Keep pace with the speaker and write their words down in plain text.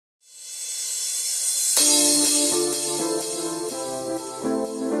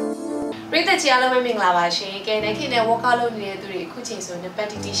the Chialo Ming Lava Shake and I can walk alone near the cooking so in the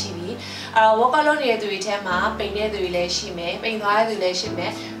petty tishy. Walk alone near the Tema, pay near the relation, pay the relation,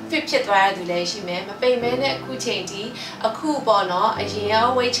 50th wire relation, a payment at Kuchanti, a cool bono, a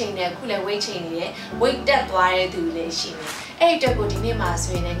year waiting there, cooler waiting wait that wire relation. 8 good in my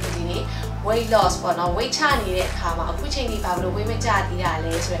swing and continue. Weight loss for no weight tiny karma, pushing the Pablo women jaddy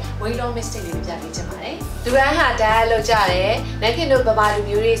alleys, weight loss mistake with Jaddy Tamare. Do I have dialogue jare? Nakin no Babadu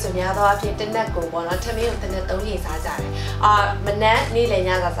Muris on Yava Pit and Nako, one or Tamil than the Tony Sajari. Manat, Nile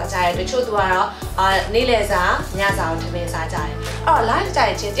Naza Sajari, the Chotuara, Nileza, Naza Tamil Sajari.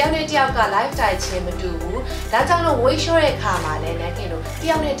 Lifestyle change, Janetiaka, lifestyle change, do that's on a way short karma, then Nakino,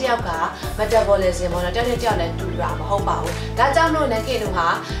 Diametiaka, metabolism on a Janetian to Ram, Hopa. That's on no Nakino,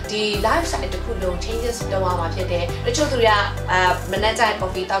 the lifestyle to put low changes to Wama Pete, the Choturia, Manata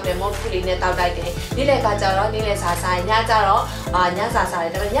coffee, top the most fully net out like Nile Kajaro, Nile Sasa, Nyataro, Nyasa,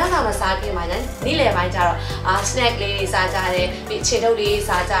 Nyasa Masaki, Nile Maitaro, snack lady Sajare, Chedoli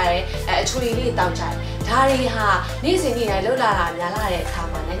Sajare, Truly Tauchai. Tari ha, Nizini, Lola, Yala,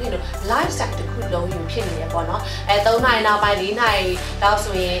 Kaman, and lifestyle to put low you pin bono. At the night now by the night,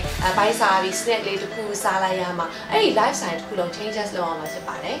 Lausui, by Savi, snack lady to Poo Salayama, a lifestyle to put low changes low on my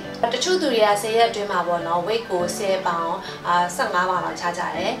body. But the Chuturia say a dream about no wake say bound, some mama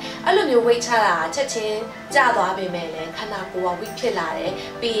chaja, I love you wait chala, chatting, Jado Abimele, Kanakua, we pilare,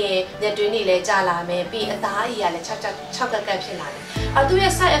 be the Dunile Jala, may be a Dai, and a chocolate capillary. I'll do a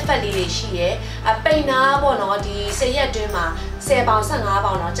side effect, she, a pain. Bono di say a dreamer, say about some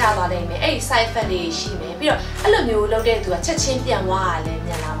about Java, a side felly she may be. I love you loaded to a Chachin while in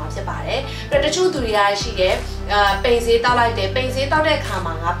Yama Separe, but the Chuturia she gave Paisy like the Paisy Tade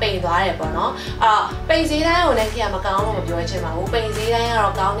Kamanga, Pay the Arebono, Paisy on a Kiamacano of your Chema, who Paisy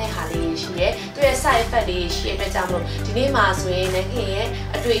or Gaune Hali she to a side felly she at Jamu, Tinima Swin and here,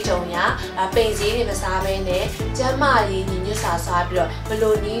 a Twitonia, a Paisy, the Sabine, Jamali, New Sasabio,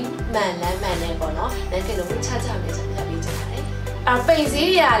 Baloni, Man, Bono. Then can we chat on this a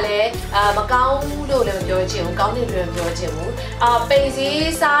Paisy, Macau, Georgian, County Georgian,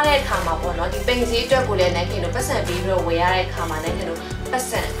 Paisy, Sare, Kamabono, the Paisy, Dracula, and percent video where I come and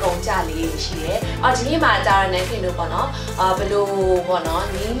percent go Jali, she, or Jima Dar, Nakino Bono, Below Bono,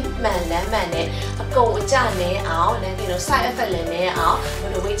 Man, go Jane out, and side effect out,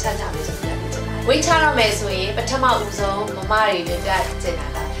 when the wait chat on this. We chat on Mesui, but Tama Uzo, Mamari, the dad.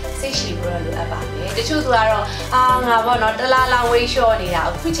 She will about me. The truth are, not the la way shortly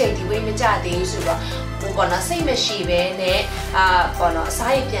out, which the women are the usual. We're gonna say machine, for not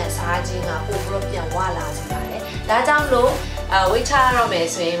science, charging a European wallas. That's down low, we try on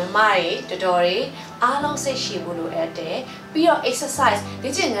Messi, Mary, the Dory, Along say she will at day. Be your exercise,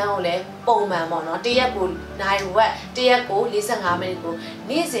 the jingle, Bowman mono, dear bull, nine wet, dear go, listen how many go,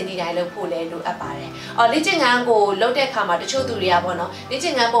 needs any dialogue pull and look apare. Or little angle, low de come at the Choturia bono,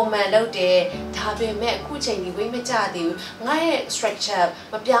 little bowman low de, Tabi met Kuching, the women jadu, Naya structure,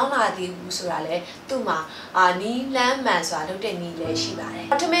 Mapiana di Usurale, Tuma, Ni lamb mansa, look de Nile Shibare.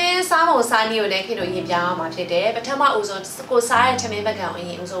 But to me, some Sani or Nakino Yama Pede, but Tama Uzo, go side to me back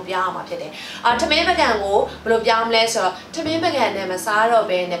in Uzo Yama Pede. To me back go, blow yam less or to me began a Masaro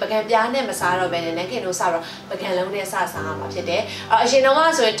Ben, began Piana Masaro Ben, and Keno Saro, began Lone Sasa today. As you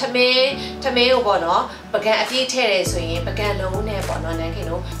know, so Tameo Bono, began a few terrace swing, began Lone Bono, and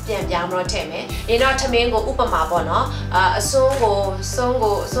Keno, Yamro Teme. In our Tamango Upama Bono, a song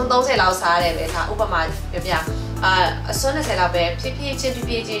don't say outside with Upama, as soon as I love it,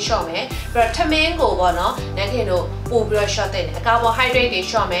 PPH show me, but Tamango Bono, Nakino, Ubra shot in a carbohydrate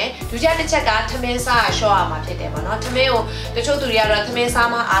show me, to just check out Tamesa show my Pete, not Tameo, the Choturia,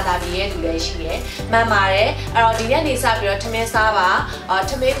 Tamesama, Adabi, Duleshi, Mamare, or the Yanni Sabio, Tamesava, or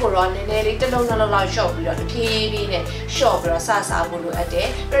Tamego run in a little show, the PB, show, Sasa, Bulu a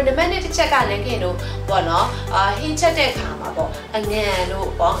day, but the minute to check out Nakino, Bono, he checked a camabo, and then no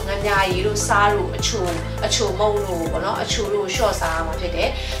bong, and Yayu, Saru, a chu mono, a churu, show Sama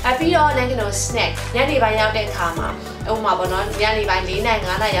Pete, I be on Nakino snack, Yanni by Yade Kama. Umabono, Yanni by Lina and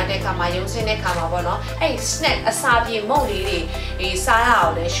Yadeka, yung Sine Kamabono, a snack, a sabi modi, a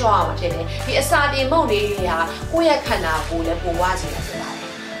Sarah, the show, he a sabi modi, who ya cana, who the Puwazi.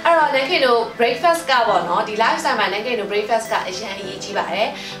 Around Nakino, breakfast gabono, the lifestyle man Nakino breakfast got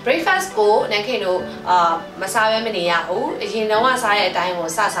a breakfast go, Nakino, Masaya Meniahu, you know, as I at time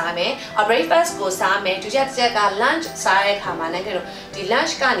was Sasame, a breakfast go Same, to just check a lunch, Sare Kamanakino, the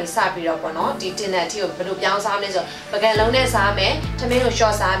lunch can is Sabiropono, the dinner tea of Peruvian Sames, Bagalone Same, Tomato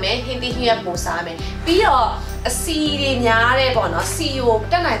Shaw Same, Hindi here Busame. Be your စီတွေများတဲ့ပေါ့နော်စီ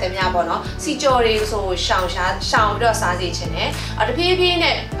ကိုတက်နိုင်တဲ့များပေါ့နော်စီကြော်တွေဆိုရှောင်ပြီးတော့စားစီချင်တယ်တဖြည်းဖြည်း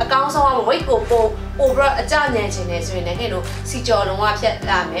နဲ့အကောင်းဆုံးက weight ကိုပို့ပြီးတော့အကြညံချင်တယ်ဆိုရင်လည်းဟင်းတို့စီကြော်လုံး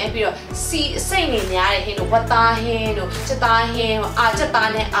ဝဖြတ်လာမယ်ပြီးတော့စီစိတ်နေများတဲ့ဟင်းတို့ဝတ်သားဟင်းတို့ချက်သားဟင်းချက်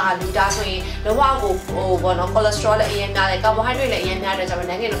သားနဲ့အာလူဒါဆိုရင်လုံးဝကိုပေါ့နော် cholesterol လည်းအရင်များတယ် carbohydrate လည်းအရင်များတယ်ကျွန်တော်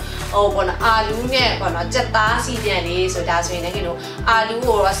လည်းဟင်းတို့ပေါ့နော်အာလူနဲ့ပေါ့နော်ချက်သားစီပြန်လေးဆိုဒါဆိုရင်လည်းဟင်းတို့အာလူ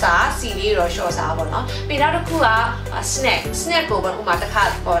ကိုတော့စားစီလေးတော့ short စားပေါ့နော်ပြီးနောက်တစ်ခုက snack ကိုပေါ့ဥမာ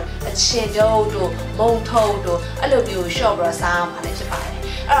တစ်ခါပေါ့အချင်းတို့မုံထုံတို့အဲ့လိုမျိုး short ပြီးတော့စားအောင်ပါလေဖြစ်ပါ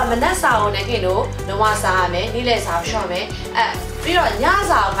တယ်အဲ့တော့မနက်စာကိုလည်းခင်တို့လုံးဝစားရမယ်နေ့လယ်စာကိုရှော့မယ်ပြီးတော့ည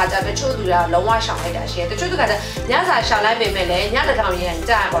စာကိုခါကြတချို့သူတွေကလုံးဝရှောင်လိုက်တာရှိတယ်တချို့သူကညစာရှောင်လိုက်ပေမဲ့လည်းညတစ်ကောင်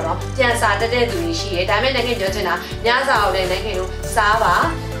ရန်ကြာပေါ့နော်ပြန်စားတက်တဲ့သူတွေရှိတယ်ဒါပေမဲ့လည်းခင်ပြောချင်တာညစာကိုလည်းခင်တို့စားပါ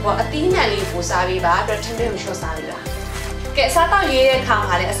ဟောအသီးနှံလေးကိုစားပေးပါပြီးတော့ထမင်းကိုရှော့စားပေးပါကဲအစားတောက်ရေးတဲ့ခါ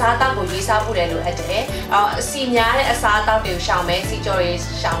မှာလည်းအစားတောက်ကိုရေးစားဖို့လည်းလိုအပ်တယ်အစီများတဲ့အစားတောက်တွေကိုရှောင်မယ်စီကြော်ရေး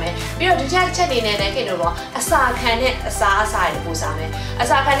ရှောင်မယ်ပြီးတော့ဒုတိယချက်အနေနဲ့လည်းခင်တို့ပေါ့အစာခံတဲ့အစားတွေကိုစားမယ်အ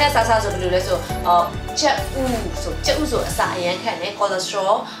စာခံတဲ့အစားဆိုဘယ်လိုလဲဆိုချက်ဥဆိုအစာအရင်ခံတယ်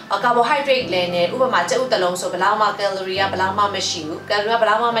cholesterol carbohydrate လည်းနဲ့ဥပမာချက်ဥတစ်လုံးဆိုဘယ်လောက်မှ calorie ကဘယ်လောက်မှမရှိဘူး calorie ကဘယ်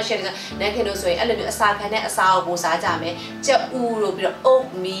လောက်မှမရှိတဲ့နိုင်ခင်တို့ဆိုရင်အဲ့လိုမျိုးအစာခံတဲ့အစာကိုပိုစားကြမယ်ချက်ဥတို့ပြီးတော့ oat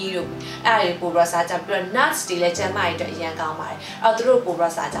meal တို့အဲ့ဒါတွေပိုစားကြပြီးတော့ nuts တွေလည်းကျန်းမာရေးအတွက်အရင်ကောင်းပါတယ်အဲ့တော့သူတို့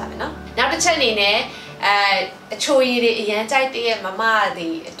ပိုစားကြမယ်နော်နောက်တစ်ချက်အနေနဲ့အချိုရည်တွေအရန်ကြိုက်တဲ့မမတွေ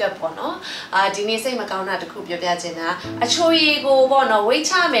အတွက်ပေါ့နော်ဒီနေ့စိတ်မကောင်းတာတခုပြောပြချင်တာအချိုရည်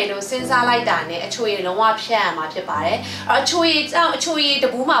ကိုပေါ့နော်ဝိတ်ချမယ်လို့စဉ်းစားလိုက်တာနဲ့အချိုရည်လုံးဝဖြတ်ရမှာဖြစ်ပါတယ်အချိုရည်တ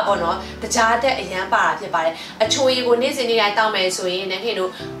ဘူးမှာပေါ့နော်တကြားတဲ့အရန်ပါတာဖြစ်ပါတယ်အချိုရည်ကိုနေ့စဉ်နေ့တိုင်းတောက်မယ်ဆိုရင်လည်းခင်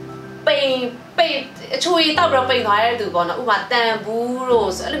တို့ပိန်အချိုရည်တောက်ပြီးတော့ပိန်သွားတဲ့သူပေါ့နော်ဥပမာတန်ဘူးတို့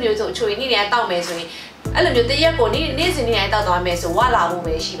အဲ့လိုမျိုးဆိုအချိုရည်နေ့တိုင်းတောက်မယ်ဆိုရင်အဲ့လိုမျိုးတရက်ကိုနေ့စဉ်နေ့တိုင်းတောက်သွားမယ်ဆိုဝလာဖို့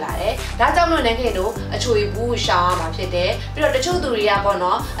ပဲရှိပါတယ်ဒါကြောင့်မလို့လည်းခင်တို့အချိုရည်ဘူးရှောင်ရမှာဖြစ်တယ်ပြီးတော့တချို့သူတွေ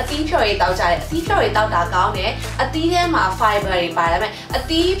ကပေါ့နော်အသီးဖြော်ရည်တောက်ကြတယ်အသီးဖြော်ရည်တောက်တာကောင်းတယ်အသီးထဲမှာ fiber တွေပါတယ်ဒါပေမဲ့အ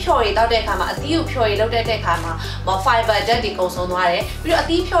သီးဖြော်ရည်တောက်တဲ့အခါမှာအသီးကိုဖြော်ရည်လုပ်တဲ့အခါမှာ fiber ဓာတ်တွေကုန်ဆုံးသွားတယ်ပြီးတော့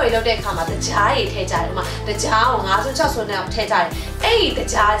အသီးဖြော်ရည်လုပ်တဲ့အခါမှာတကြားတွေထည့်ကြတယ်ဥပမာတကြားကို9ဆွ6ဆွနဲ့ထည့်ကြတယ်အဲ့ဒီတ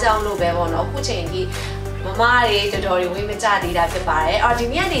ကြားကြောင့်လို့ပဲပေါ့နော်အခုချိန်ကြီးမမတွေတော်တော်ဝေးမကြသေးတာဖြစ်ပါတယ်အော်ဒီ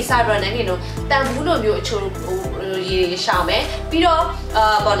နေ့ကနေစပြီးတော့နိုင်ငံတို့တန်ဘူးလိုမျိုးအချိုရည်ရှောင်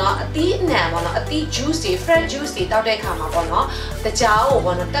မယ်ပြီးတော့ပေါ့နော်အသီးအနှံပေါ့နော်အသီး juice တွေ fresh juice တွေတောက်တဲ့အခါမှာပေါ့နော်တကြား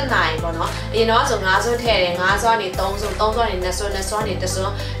ကိုပေါ့နော်တက်နိုင်ပေါ့နော်အရင်တော့ဆို9စွန်းထည့်တယ်9စွန်းနေ3စွန်း3စွန်းနေ2စွန်း2စွန်းနေ1စွ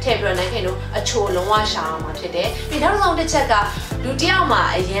န်းထည့်ပြီးတော့နိုင်ငံတို့အချိုလုံးဝရှောင်အောင်မှာဖြစ်တယ်ပြီးနောက်ဆုံးတစ်ချက်ကလူတစ်ယောက်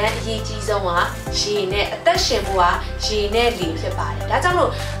မှာအရင်အရေးကြီးဆုံးကရေနဲ့အသက်ရှင်ဖို့ကရေနဲ့လေဖြစ်ပါတယ်ဒါကြော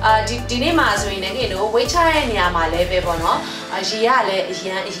င့်လို့ဒီနေ့မှာဆိုရင်နိုင်ငံတို့ဝိတ်ချတဲ့နေရာမှာလည်းပဲပေါ့နော်ရေကလည်းအ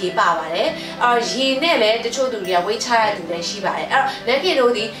ရင်အရေးပါပါတယ်ရေနဲ့လည်းတချို့သူတွေကဝိတ်ချရသူလည်းရှိပါတယ်အဲ့တော့လက်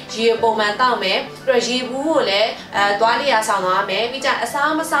ခင်တို့ဒီရေပုံမှန်တောက်မယ်ပြီးတော့ရေဘူးကိုလည်းသွားလျာဆောင်သွားမယ်ပြီးကြအ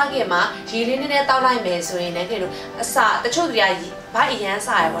စားမစားခင်မှာရေလေးနည်းနည်းတောက်လိုက်မယ်ဆိုရင်လက်ခင်တို့အစာတချို့သူတွေကဘာအရန်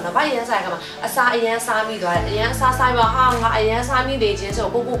စားရပေါ့နော်ဘာအရန်စားရကမှာအစာအရန်စားမိသွားတယ်အရန်အစားစားပြီးတော့ဟာငါအရန်စားမိနေခြင်း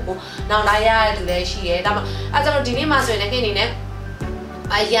ဆိုကိုနောက်လာရတဲ့သူလည်းရှိတယ်ဒါမှအဲ့ကြောင့်ဒီနေ့မှဆိုရင်လက်ခင်အနေနဲ့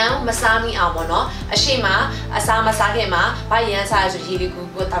အရန်မစားမိအောင်ပေါ့နော်အရှိမအစားမစားခင်မှာဘာရန်စားရဆိုရေလေးကို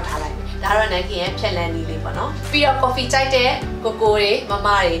တောက်ထားလိုက်ဒါတော့နိုင်ခင်ရဲ့ဖြက်လန်းနည်းလေးပေါ့နော်ပြီးတော့ coffee ကြိုက်တဲ့ကိုတွေမ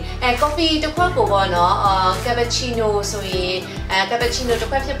မတွေcoffee တစ်ခွက်ကိုပေါ့နော်cappuccino ဆိုရင်cappuccino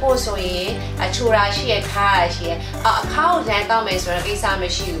တစ်ခွက်ဖြစ်ဖို့ဆိုရင်အချိုရာရှိရခါရရှိရအခါကိုလမ်းတောက်မယ်ဆိုတော့ကိစ္စမ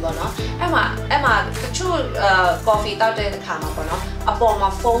ရှိဘူးပေါ့နော်အဲ့မှာတချို့coffee တောက်တဲ့အခါမှာပေါ့နော်အပေါ်မှာ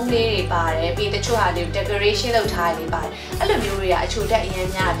foam လေးတွေပါတယ်ပြီးတချို့ဟာတွေ decoration လုပ်ထားလေးပါတယ်အဲ့လိုမျိုးတွေကအချိုတက်အရင်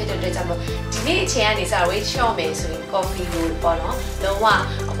များဖြစ်တဲ့အတွက်ကြောင့်မို့ဒီနေ့အချိန်ကနေစတော့ weight လျှော့မယ်ဆိုရင် coffee ကိုပေါ့နော်လုံးဝ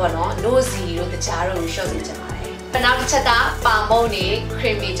ပေါ့နော် no zero တခြားတို့လျှော့စေချင်ပါတယ်ပနောက်တစ်ချက်ကပါမုံနေ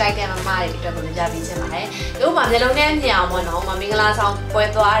creamy ကြိုက်တဲ့မမတွေအတွက်ကိုပြပြပေးချင်ပါတယ်။ဒီဥမာမျိုးလုံးနဲ့မြောင်ပေါ့နော်။မင်္ဂလာဆောင်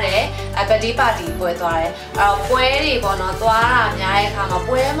ပွဲသွားတယ်။ပတိပါတီပွဲသွားတယ်။ပွဲတွေပေါ့နော်။သွားတာများတဲ့အခါ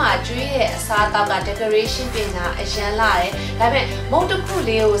မှာပွဲမှာကျွေးတဲ့အစားအသောက်က decoration ပြင်တာအရန်လာတယ်။ဒါပေမဲ့မုံ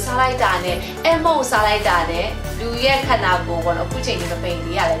တစ်ခုလေးကိုစားလိုက်တာနဲ့မုံစားလိုက်တာနဲ့လူရဲ့ခန္ဓာကိုယ်ပေါ့နော်အခုချိန်ဒီမပိန်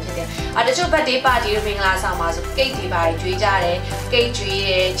သေးရလည်းဖြစ်တယ်။တချို့ဘတ်ဒေးပါတီတို့မင်္ဂလာဆောင်မှာဆို cake တွေပါကျွေးကြတယ်။ cake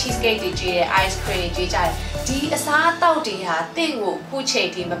ကျွေးတယ် cheese cake တွေကျွေးတယ် ice cream တွေကျွေးကြတယ်။ဒီအစားအသောက်တွေဟာတင့်ကိုအခုချိန်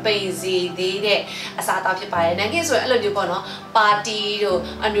ဒီမပိန်စေသေးတဲ့အစားအသောက်ဖြစ်ပါတယ်။နိုင်ငံဆိုရင်အဲ့လိုမျိုးပေါ့နော်။ပါတီတို့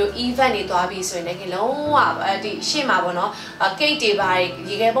အမျိုး event တွေသွားပြီးဆိုရင်နိုင်ငံလုံးဝဒီရှေ့မှာပေါ့နော်။ cake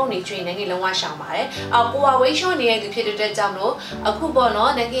တွေပါရေခဲပုံတွေကျွေးနိုင်ငံလုံးဝရှောင်ပါတယ်။ကိုက weight short နေတဲ့သူဖြစ်တဲ့ကြောင့်မလို့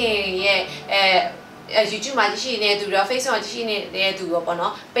အခုပေါ့နော်နိုင်ငံရဲ့YouTube မှာကြည့်နေသူတွေ Facebook မှာကြည့်နေတဲ့သူရောပေါ့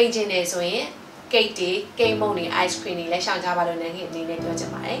နော်ပိန်ချင်နေဆိုရင် cake တွေ cake မုန့်တွေ ice cream တွေလည်းရှောင်ကြပါလို့နန်းခင်အနေနဲ့ပြောချ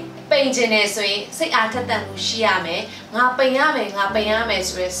င်ပါတယ်ပိန်ခြင်းနဲ့ဆိုရင်စိတ်အားထက်သန်မှုရှိရမယ်ငါပိန်ရမယ်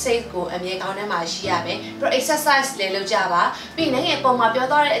ဆိုရယ်စိတ်ကိုအမြဲကောင်းထဲမှာရှိရမယ်ပြီးတော့ exercise လည်းလုပ်ကြပါပြီးနန်းခင်ပုံမှာပြော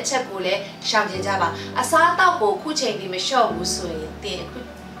သွားတဲ့အချက်ကိုလည်းရှောင်ကျဉ်ကြပါအစားအသောက်ကိုခုချိန်ဒီမလျှော့ဘူးဆိုရင်တင်အခု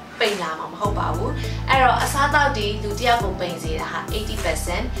ပိန်လာမှာမဟုတ်ပါဘူးအဲ့တော့အစားအသောက်ဒီလူတစ်ယောက်ကိုပိန်စေတာဟာ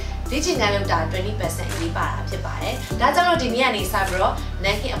 80% ဒီချိန်ကလောက်တာ 20% အရေးပါတာဖြစ်ပါတယ်ဒါကြောင့်လို့ဒီနေ့ကနေစပြီးတော့န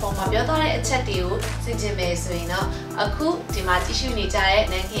န်းခင်အပေါ်မှာပြောသွားတဲ့အချက်တွေကိုသင်ကျင်မယ်ဆိုရင်တော့အခုဒီမှာတ िश ူနေကြတဲ့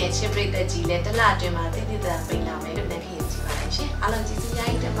နန်းခင်ရဲ့ချင်းပရိသတ်ကြီးလည်းတစ်လအတွင်းမှာတိတိကျကျပိန်လာမယ်လို့နန်းခင်ယုံကြည်ပါတယ်ရှင်အားလုံးကျေးဇူးများ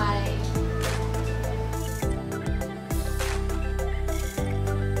တင်ပါတယ်